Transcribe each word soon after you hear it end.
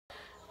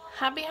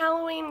Happy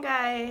Halloween,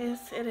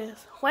 guys. It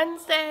is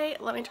Wednesday.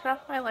 Let me turn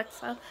off my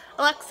Alexa.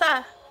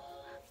 Alexa,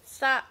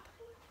 stop.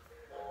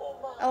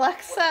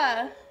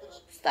 Alexa,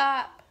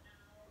 stop.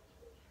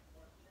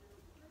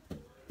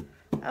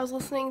 I was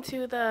listening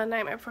to the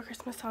Nightmare Before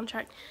Christmas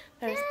soundtrack.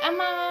 There's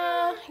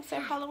Emma.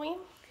 Excited for Halloween?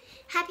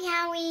 Happy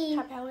Halloween.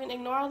 Happy Halloween.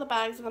 Ignore all the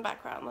bags in the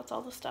background. That's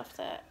all the stuff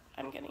that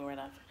I'm getting rid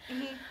of.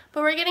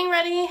 But we're getting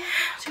ready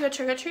to go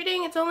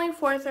trick-or-treating. It's only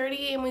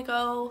 4:30 and we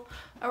go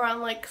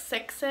around like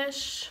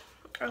 6-ish.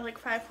 Or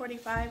like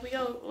 5:45. We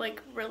go like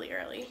really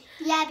early.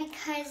 Yeah,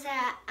 because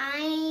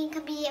I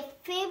could be a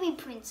fairy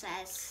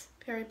princess.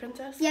 Fairy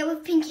princess? Yeah,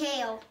 with pink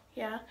hair.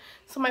 Yeah.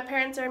 So my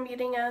parents are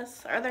meeting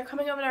us, or they're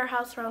coming over to our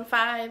house around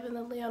 5, and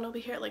then Leon will be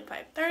here at like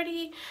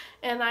 5:30.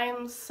 And I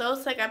am so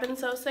sick. I've been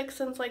so sick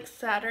since like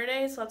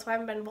Saturday, so that's why I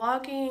haven't been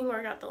vlogging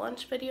or got the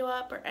lunch video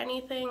up or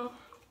anything.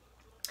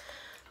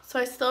 So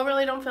I still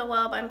really don't feel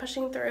well, but I'm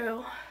pushing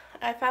through.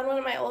 I found one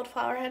of my old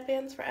flower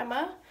headbands for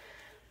Emma.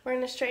 We're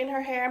going to straighten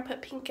her hair and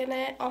put pink in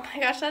it. Oh my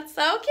gosh, that's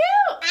so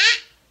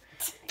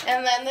cute!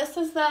 And then this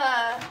is the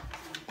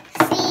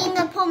See,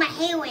 to pull my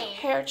hair in.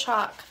 hair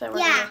chalk that we're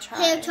going to try.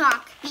 Yeah, hair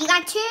chalk. You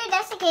got two,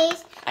 that's the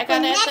case. I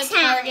got it at the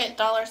Target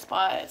dollar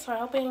spot, so I'm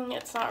hoping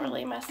it's not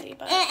really messy.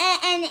 But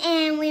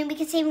And we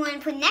can save one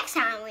for next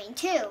Halloween,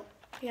 too.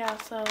 yeah,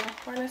 so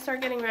we're going to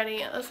start getting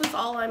ready. This is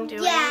all I'm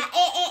doing. Yeah,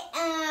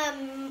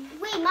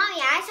 wait, Mommy,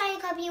 I saw you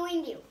copy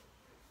reindeer.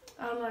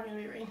 I'm not going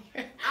to be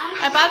reindeer.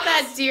 I bought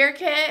that deer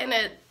kit, and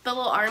the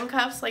little arm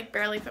cuffs like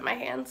barely fit my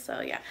hands,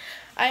 so yeah.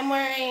 I'm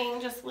wearing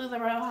just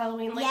LuLaRoe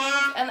Halloween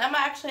leggings, and Emma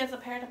actually has a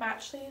pair to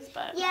match these,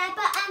 but yeah,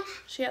 but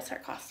she has her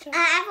costume.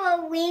 I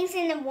have wings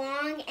and the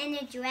wand and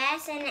the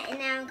dress, and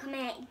now I'm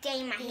coming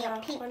getting my hair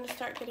pink. We're going to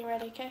start getting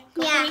ready, okay?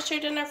 Go finish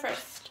your dinner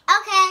first.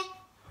 Okay.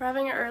 We're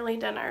having an early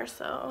dinner,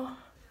 so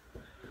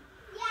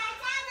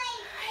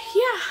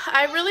yeah,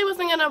 I really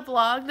wasn't going to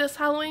vlog this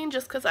Halloween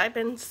just because I've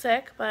been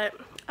sick, but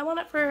I want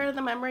it for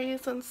the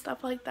memories and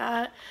stuff like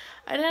that.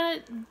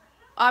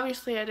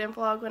 Obviously I didn't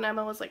vlog when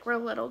Emma was like real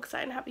little because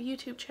I didn't have a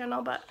YouTube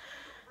channel, but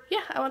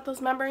yeah, I want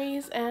those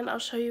memories, and I'll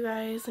show you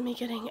guys me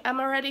getting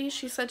Emma ready.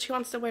 She said she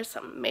wants to wear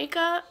some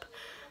makeup,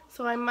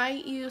 so I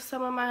might use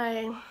some of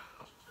my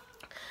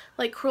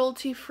like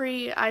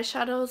cruelty-free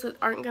eyeshadows that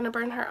aren't going to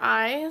burn her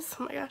eyes.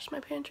 Oh my gosh, my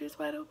pantry's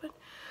wide open.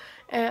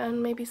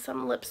 And maybe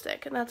some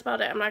lipstick, and that's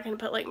about it. I'm not going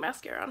to put like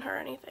mascara on her or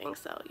anything,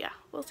 so yeah,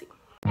 we'll see.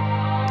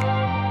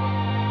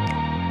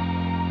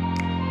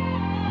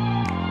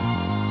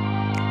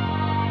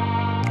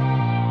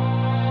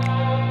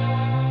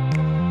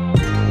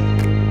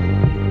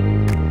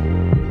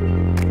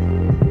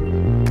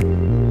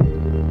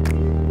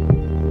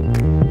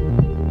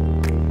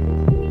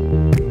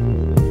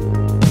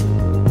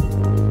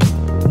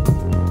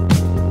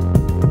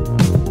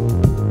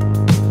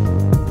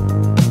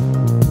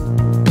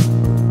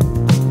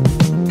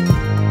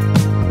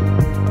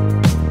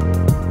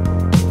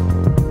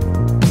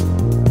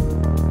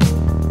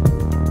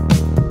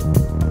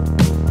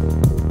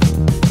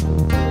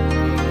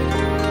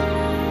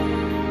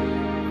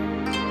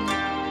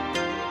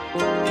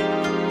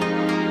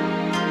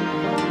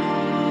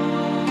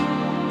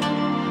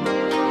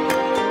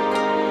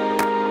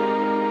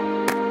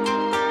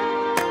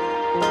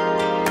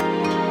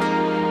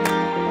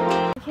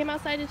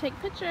 Outside to take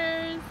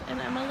pictures,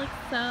 and Emma looks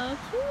so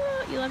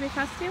cute. You love your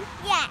costume?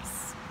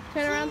 Yes.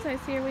 Turn around so I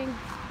see your wings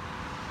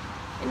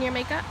and your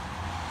makeup.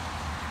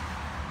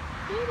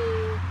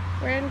 Beauty.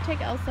 We're gonna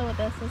take Elsa with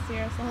us this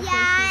year, so hopefully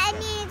yeah, it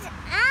means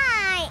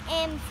I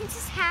am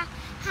Princess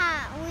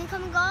we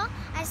come go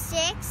at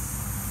 6.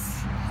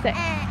 6.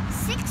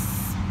 6.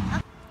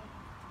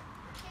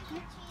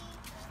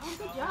 Oh,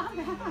 good job.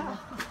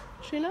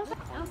 She knows.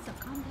 Elsa,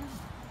 calm down.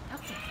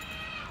 Elsa.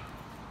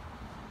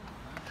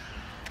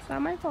 It's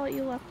not my fault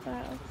you left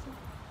that, Elsa.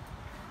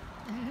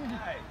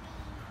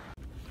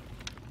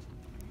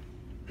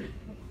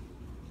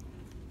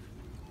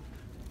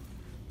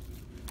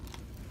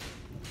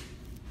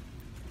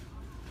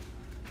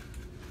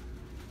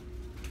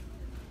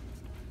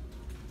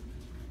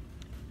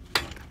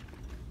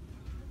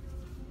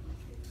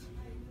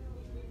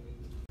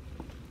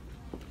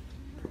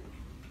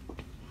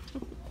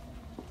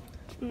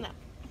 No.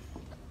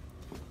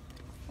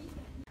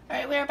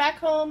 Alright, we are back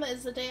home.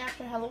 It's the day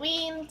after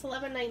Halloween. It's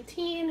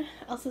 11:19.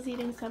 Elsa's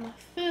eating some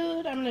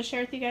food. I'm going to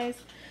share with you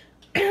guys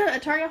a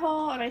Target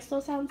haul, and I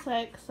still sound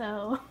sick,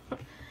 so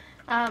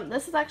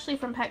this is actually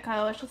from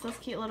Petco. It's just this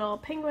cute little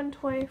penguin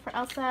toy for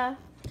Elsa.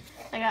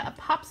 I got a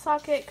pop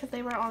socket because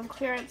they were on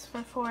clearance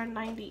for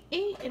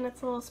 $4.98, and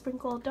it's a little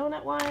sprinkle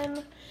donut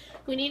one.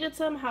 We needed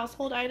some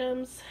household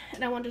items,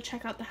 and I wanted to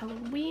check out the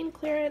Halloween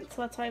clearance,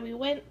 so that's why we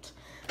went.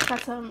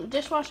 Got some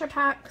dishwasher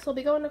packs. We'll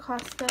be going to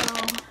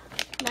Costco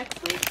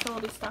next week, so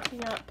we'll be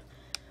stocking up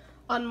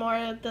on more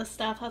of the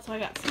stuff. That's why I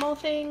got small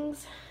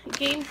things,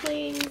 game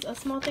flings, a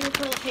small thing of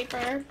toilet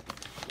paper.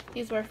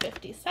 These were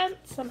 50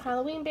 cents, some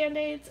Halloween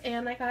band-aids,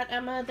 and I got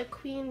Emma the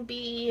Queen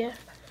Bee.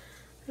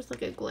 There's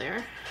like a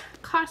glare.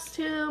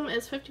 Costume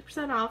is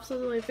 50% off, so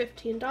it's only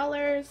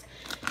 $15,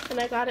 and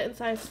I got it in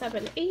size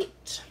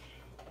 7-8.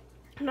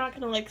 I'm not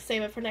gonna like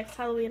save it for next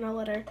Halloween. I'll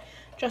let her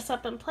dress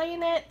up and play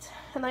in it.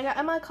 And I got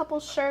Emma a couple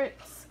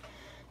shirts.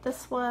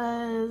 This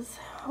was,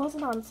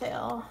 wasn't on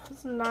sale. It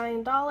was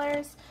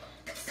 $9.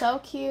 So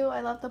cute. I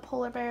love the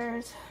polar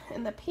bears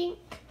in the pink,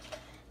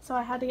 so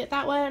I had to get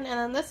that one. And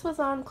then this was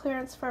on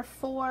clearance for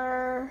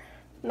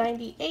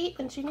 $4.98,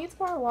 and she needs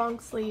more long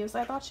sleeves.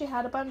 I thought she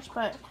had a bunch,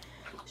 but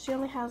she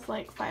only has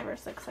like 5 or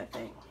 6, I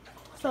think.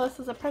 So this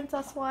is a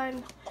princess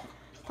one.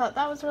 Thought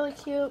that was really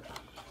cute.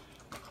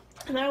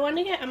 And I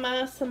wanted to get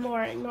Emma some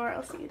more, ignore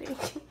Elsie eating.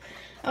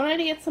 I wanted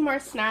to get some more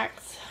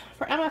snacks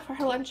for Emma for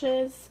her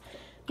lunches,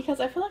 because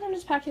I feel like I'm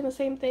just packing the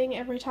same thing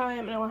every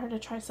time, and I want her to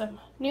try some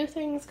new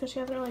things because she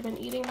hasn't really been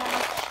eating that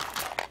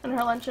much in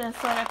her lunches.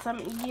 So I got some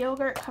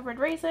yogurt covered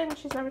raisins.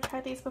 She's never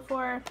tried these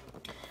before.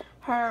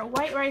 Her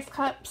white rice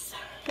cups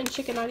and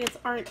chicken nuggets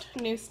aren't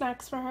new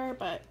snacks for her,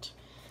 but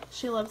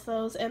she loves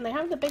those. And they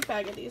have the big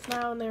bag of these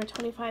now, and they were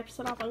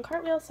 25% off on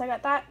Cartwheel, so I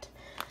got that.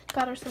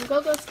 Got her some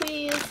Go-Go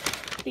Squeeze.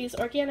 These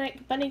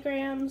organic bunny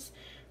grams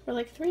were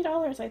like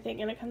 $3, I think,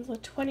 and it comes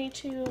with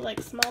 22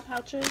 like small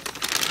pouches.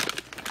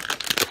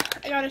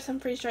 I got her some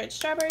freeze-dried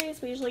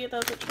strawberries. We usually get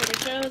those at Trader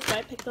Joe's, but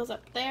I picked those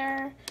up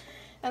there.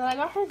 And then I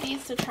got her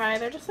these to try.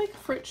 They're just like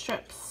fruit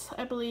strips,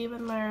 I believe,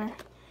 and they're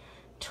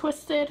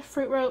twisted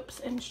fruit ropes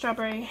and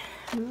strawberry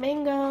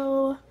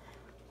mango.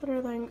 What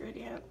are the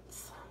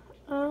ingredients?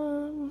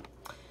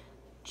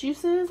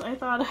 Juices. I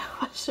thought it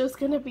was just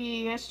gonna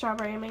be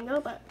strawberry and mango,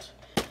 but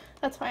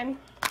that's fine.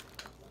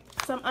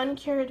 Some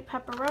uncured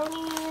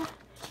pepperoni.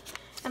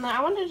 And then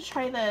I wanted to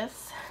try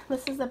this.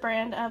 This is the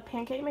brand of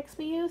pancake mix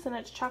we use, and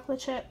it's chocolate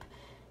chip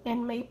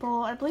and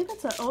maple. I believe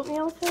it's an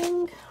oatmeal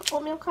thing,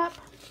 oatmeal cup.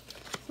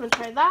 I'm gonna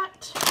try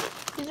that.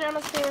 These are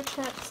Emma's favorite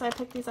chips, so I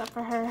picked these up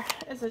for her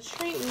as a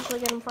treat. We usually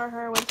get them for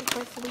her once or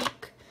twice a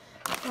week,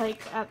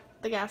 like at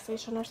the gas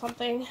station or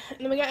something. And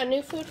then we got a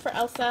new food for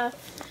Elsa.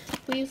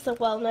 We use the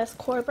Wellness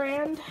Core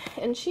brand,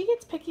 and she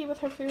gets picky with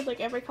her food. Like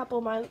every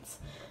couple months,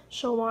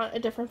 she'll want a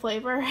different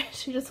flavor.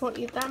 She just won't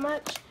eat that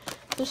much.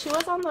 So she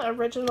was on the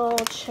original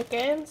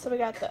chicken, so we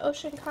got the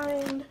ocean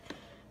kind.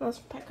 That's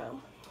from Petco.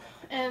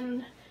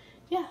 And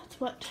yeah, that's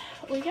what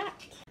we got.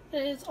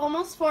 It is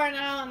almost 4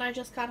 now, and I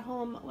just got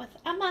home with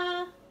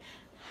Emma.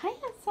 Hi,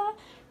 Elsa.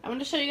 I want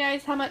to show you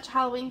guys how much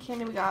Halloween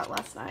candy we got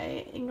last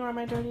night. Ignore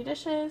my dirty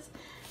dishes.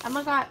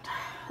 Emma got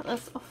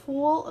this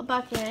full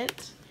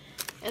bucket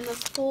and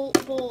this full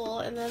bowl,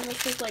 and then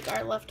this is like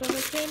our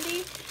leftover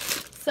candy.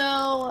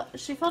 So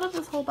she filled up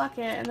this whole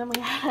bucket, and then we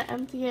had to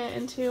empty it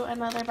into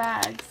another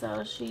bag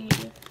so she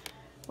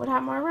would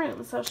have more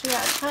room. So she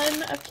got a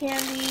ton of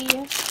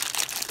candy.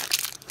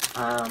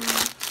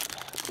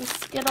 The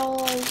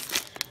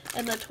Skittles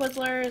and the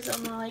Twizzlers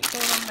and the like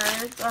golden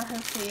birds are her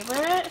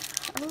favorite.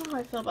 I don't know how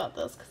I feel about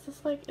this because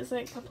this like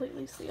isn't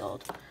completely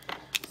sealed,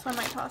 so I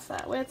might toss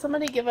that. We had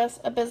somebody give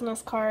us a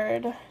business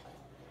card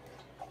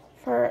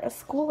for a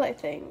school, I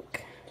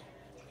think.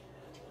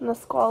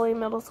 Nisqually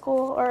Middle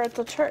School, or it's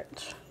a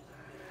church.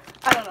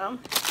 I don't know.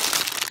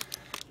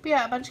 But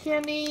yeah, a bunch of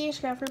candy.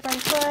 She got fruit by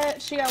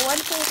foot. She got one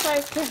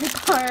full-size candy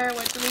bar,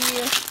 which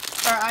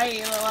I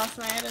ate it last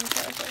night. I didn't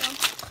finish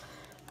it.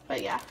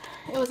 But yeah,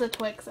 it was a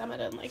Twix. Emma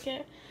didn't like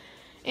it.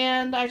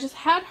 And I just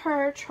had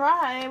her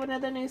try one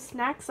of the new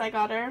snacks I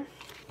got her.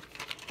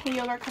 The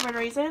yogurt covered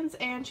raisins,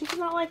 and she did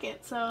not like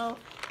it, so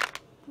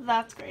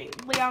that's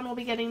great. Leon will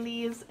be getting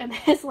these in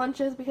his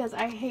lunches because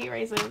I hate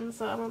raisins,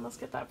 so Emma must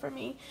get that for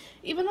me.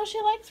 Even though she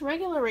likes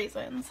regular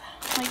raisins.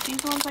 Like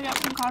these ones I got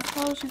from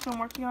Costco, she's been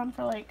working on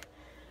for like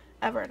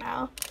ever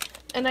now.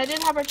 And I did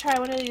have her try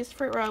one of these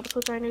fruit ropes,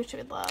 which I knew she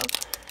would love,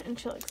 and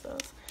she likes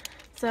those.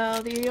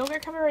 So the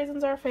yogurt covered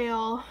raisins are a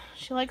fail.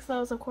 She likes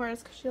those, of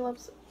course, because she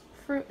loves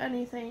fruit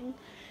anything.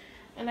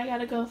 And I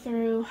gotta go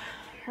through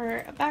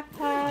her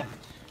backpack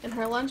and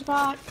her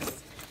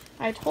lunchbox.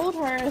 I told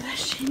her that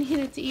she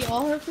needed to eat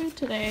all her food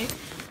today.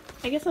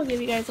 I guess I'll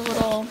give you guys a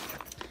little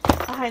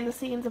behind the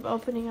scenes of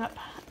opening up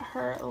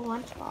her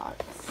lunchbox.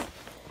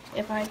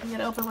 If I can get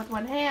it open with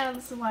one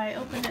hand, so I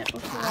open it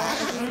before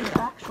I do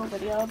the actual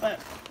video. But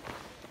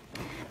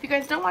if you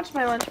guys don't watch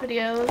my lunch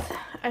videos,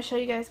 I show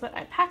you guys what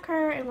I pack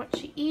her and what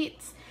she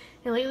eats.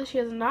 And lately she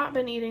has not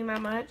been eating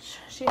that much.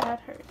 She had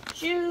her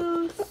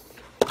juice.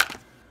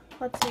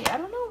 Let's see, I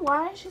don't know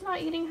why she's not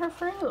eating her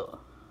fruit.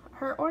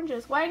 Her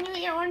oranges. Why didn't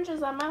you eat your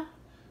oranges, Emma?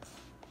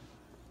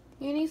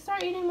 You need to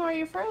start eating more of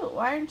your fruit.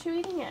 Why aren't you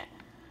eating it?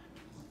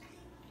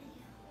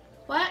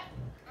 What?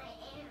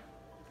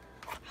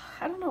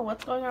 I don't know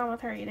what's going on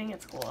with her eating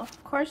at school.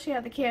 Of course she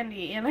had the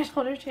candy, and I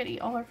told her she had to eat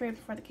all her food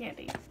before the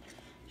candy.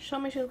 She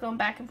told me she was going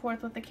back and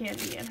forth with the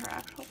candy and her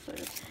actual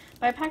food.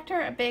 But I packed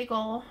her a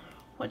bagel,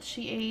 which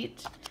she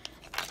ate.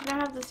 She's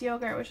gonna have this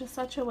yogurt, which is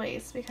such a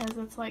waste because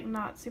it's like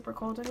not super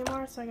cold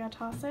anymore, so I gotta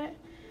toss it.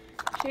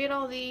 She ate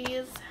all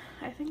these.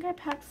 I think I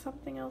packed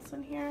something else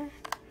in here.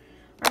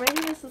 Or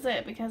maybe this is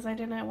it because I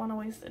didn't want to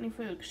waste any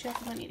food because she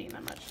hasn't been eating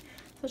that much.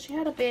 So she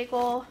had a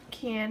bagel,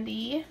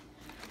 candy.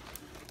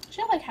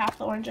 She had like half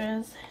the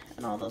oranges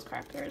and all those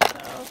crackers.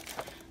 So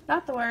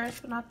not the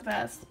worst, but not the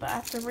best. But I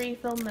have to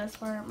refilm this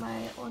for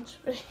my lunch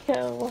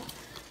video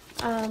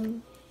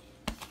I'm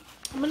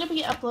going to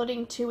be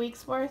uploading 2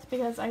 weeks worth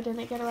because I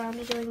didn't get around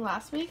to doing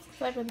last week's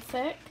because I've been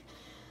sick.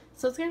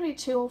 So it's going to be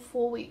 2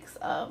 full weeks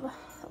of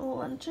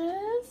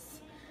lunches.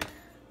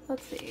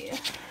 Let's see.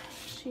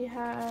 She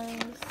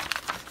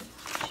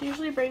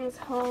usually brings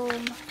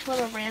home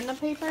little random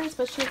papers,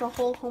 but she has a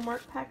whole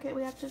homework packet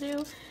we have to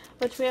do,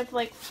 which we have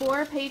like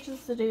 4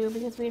 pages to do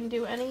because we didn't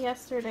do any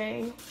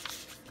yesterday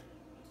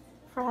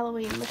for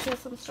Halloween, but she has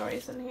some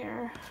stories in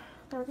here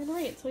that we're going to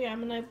read. So yeah,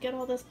 I'm going to get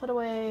all this put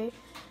away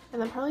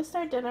and then probably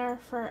start dinner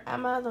for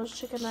Emma, those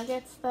chicken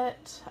nuggets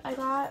that I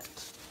got,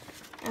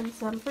 and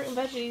some fruit and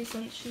veggies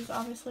since she's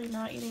obviously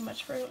not eating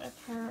much fruit at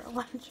her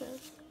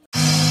lunches.